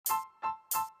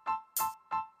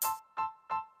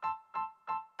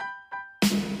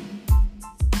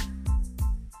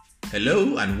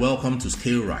Hello and welcome to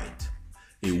Scale Right,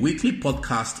 a weekly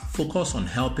podcast focused on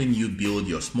helping you build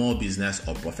your small business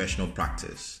or professional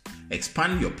practice,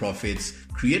 expand your profits,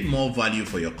 create more value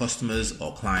for your customers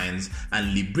or clients,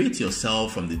 and liberate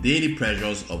yourself from the daily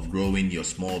pressures of growing your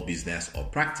small business or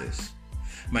practice.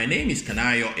 My name is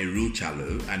Kanayo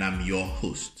Eruchalo and I'm your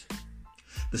host.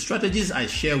 The strategies I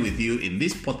share with you in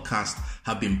this podcast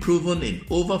have been proven in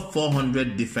over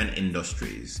 400 different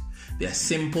industries. They are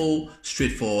simple,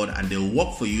 straightforward, and they'll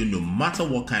work for you no matter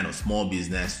what kind of small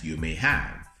business you may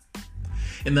have.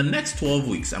 In the next 12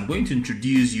 weeks, I'm going to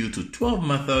introduce you to 12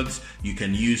 methods you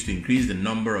can use to increase the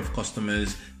number of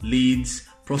customers, leads,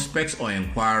 prospects, or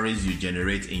inquiries you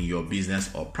generate in your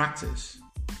business or practice.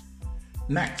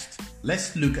 Next,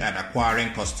 let's look at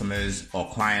acquiring customers or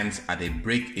clients at a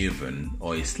break-even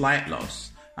or a slight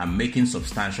loss and making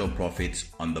substantial profits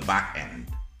on the back end.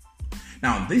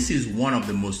 Now, this is one of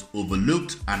the most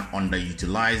overlooked and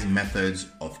underutilized methods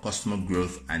of customer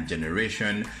growth and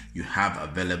generation you have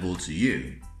available to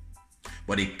you.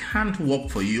 But it can't work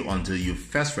for you until you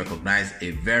first recognize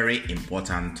a very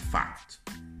important fact.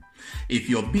 If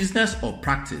your business or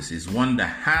practice is one that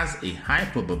has a high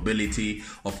probability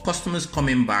of customers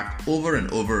coming back over and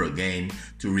over again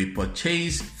to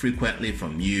repurchase frequently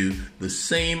from you the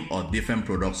same or different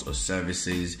products or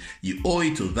services, you owe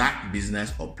it to that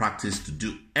business or practice to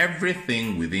do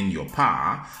everything within your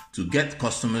power to get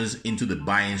customers into the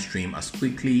buying stream as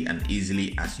quickly and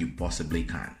easily as you possibly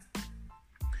can.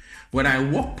 When I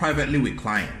work privately with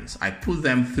clients, I put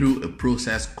them through a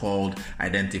process called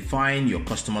identifying your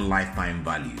customer lifetime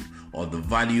value, or the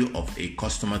value of a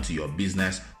customer to your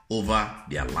business over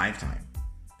their lifetime.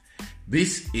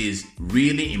 This is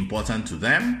really important to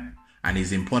them and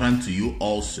is important to you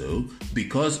also,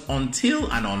 because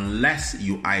until and unless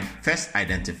you first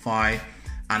identify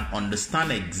and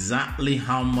understand exactly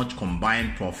how much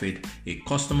combined profit a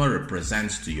customer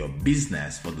represents to your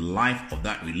business for the life of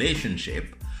that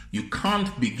relationship, you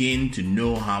can't begin to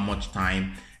know how much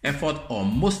time, effort, or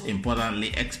most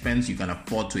importantly, expense you can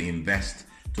afford to invest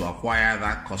to acquire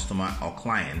that customer or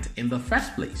client in the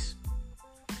first place.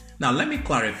 Now, let me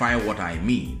clarify what I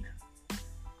mean.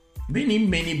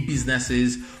 Many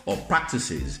businesses or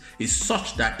practices is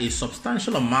such that a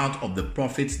substantial amount of the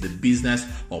profits the business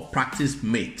or practice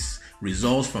makes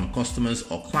results from customers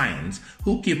or clients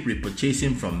who keep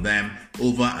repurchasing from them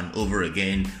over and over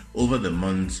again, over the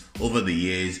months, over the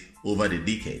years, over the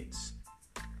decades.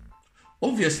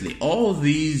 Obviously, all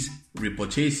these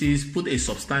repurchases put a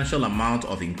substantial amount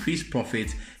of increased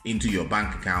profit into your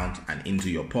bank account and into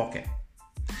your pocket.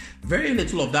 Very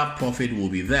little of that profit will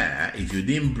be there if you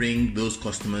didn't bring those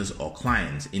customers or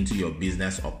clients into your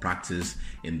business or practice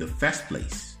in the first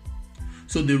place.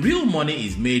 So the real money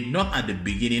is made not at the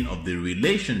beginning of the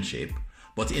relationship,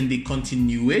 but in the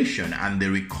continuation and the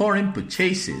recurring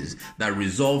purchases that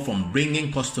result from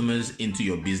bringing customers into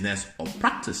your business or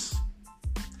practice.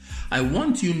 I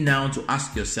want you now to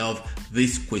ask yourself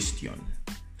this question.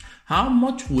 How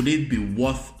much would it be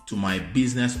worth to my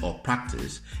business or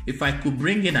practice if I could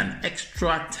bring in an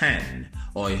extra 10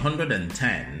 or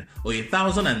 110 or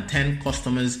 1,010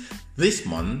 customers this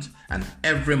month and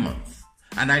every month?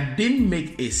 And I didn't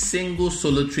make a single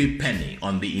solitary penny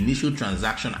on the initial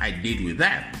transaction I did with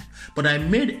them, but I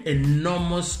made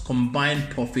enormous combined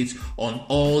profits on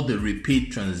all the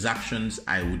repeat transactions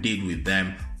I did with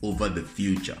them over the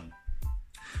future.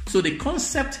 So the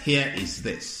concept here is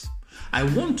this. I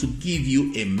want to give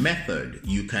you a method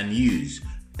you can use,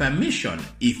 permission,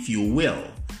 if you will,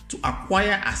 to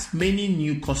acquire as many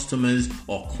new customers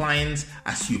or clients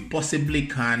as you possibly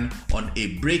can on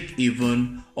a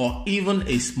break-even or even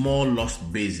a small loss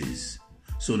basis,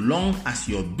 so long as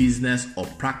your business or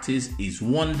practice is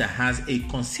one that has a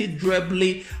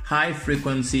considerably high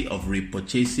frequency of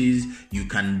repurchases you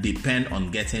can depend on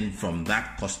getting from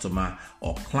that customer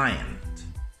or client.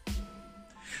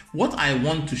 What I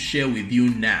want to share with you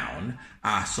now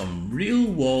are some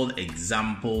real-world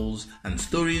examples and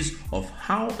stories of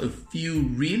how a few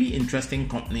really interesting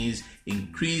companies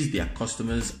increase their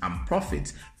customers and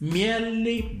profits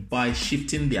merely by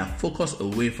shifting their focus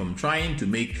away from trying to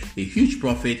make a huge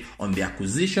profit on the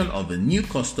acquisition of a new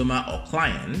customer or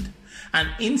client, and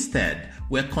instead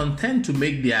were content to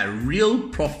make their real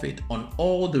profit on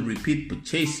all the repeat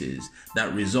purchases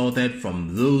that resulted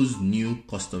from those new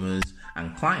customers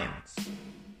and clients.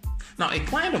 Now, a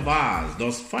client of ours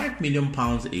does £5 million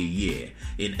a year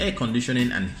in air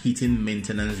conditioning and heating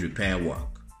maintenance repair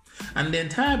work. And the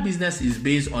entire business is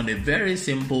based on a very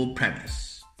simple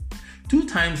premise. 2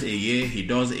 times a year, he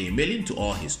does a mailing to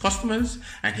all his customers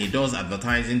and he does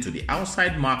advertising to the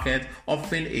outside market,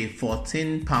 offering a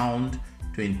 £14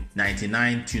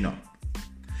 $99 tune-up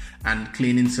and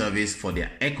cleaning service for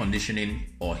their air conditioning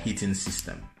or heating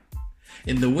system.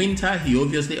 In the winter, he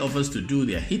obviously offers to do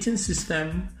their heating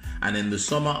system, and in the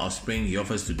summer or spring, he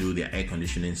offers to do their air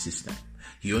conditioning system.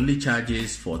 He only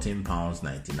charges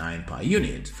 £14.99 per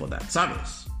unit for that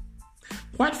service.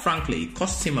 Quite frankly, it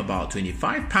costs him about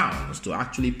 £25 to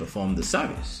actually perform the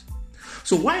service.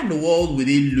 So why in the world would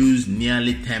he lose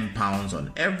nearly £10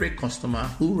 on every customer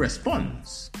who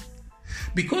responds?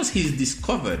 Because he's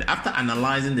discovered, after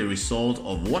analyzing the result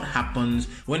of what happens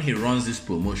when he runs this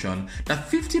promotion, that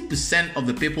 50% of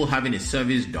the people having a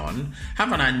service done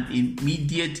have an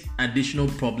immediate additional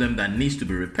problem that needs to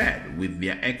be repaired with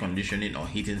their air conditioning or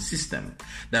heating system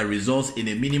that results in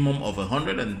a minimum of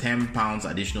 £110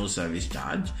 additional service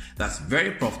charge that's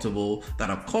very profitable, that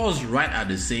occurs right at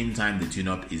the same time the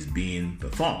tune-up is being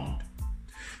performed.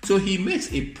 So he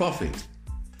makes a profit.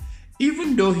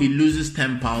 Even though he loses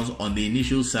 £10 on the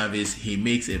initial service, he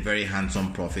makes a very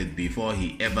handsome profit before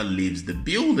he ever leaves the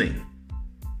building.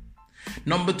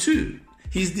 Number 2,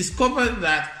 he's discovered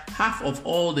that half of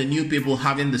all the new people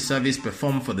having the service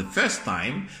performed for the first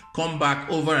time come back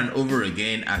over and over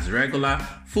again as regular,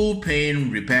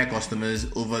 full-paying repair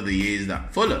customers over the years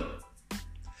that follow.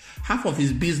 Half of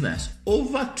his business,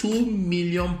 over £2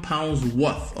 million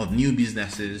worth of new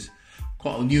business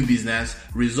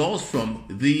results from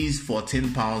these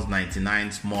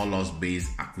 £14.99 small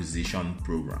loss-based acquisition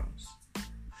programs.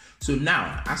 So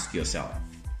now ask yourself,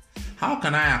 how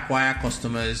can I acquire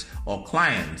customers or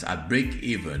clients at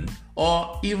break-even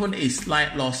or even a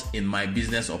slight loss in my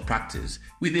business or practice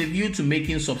with a view to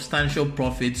making substantial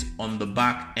profits on the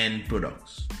back-end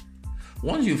products?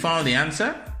 Once you found the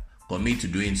answer, commit to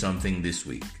doing something this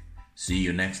week. See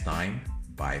you next time.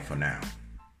 Bye for now.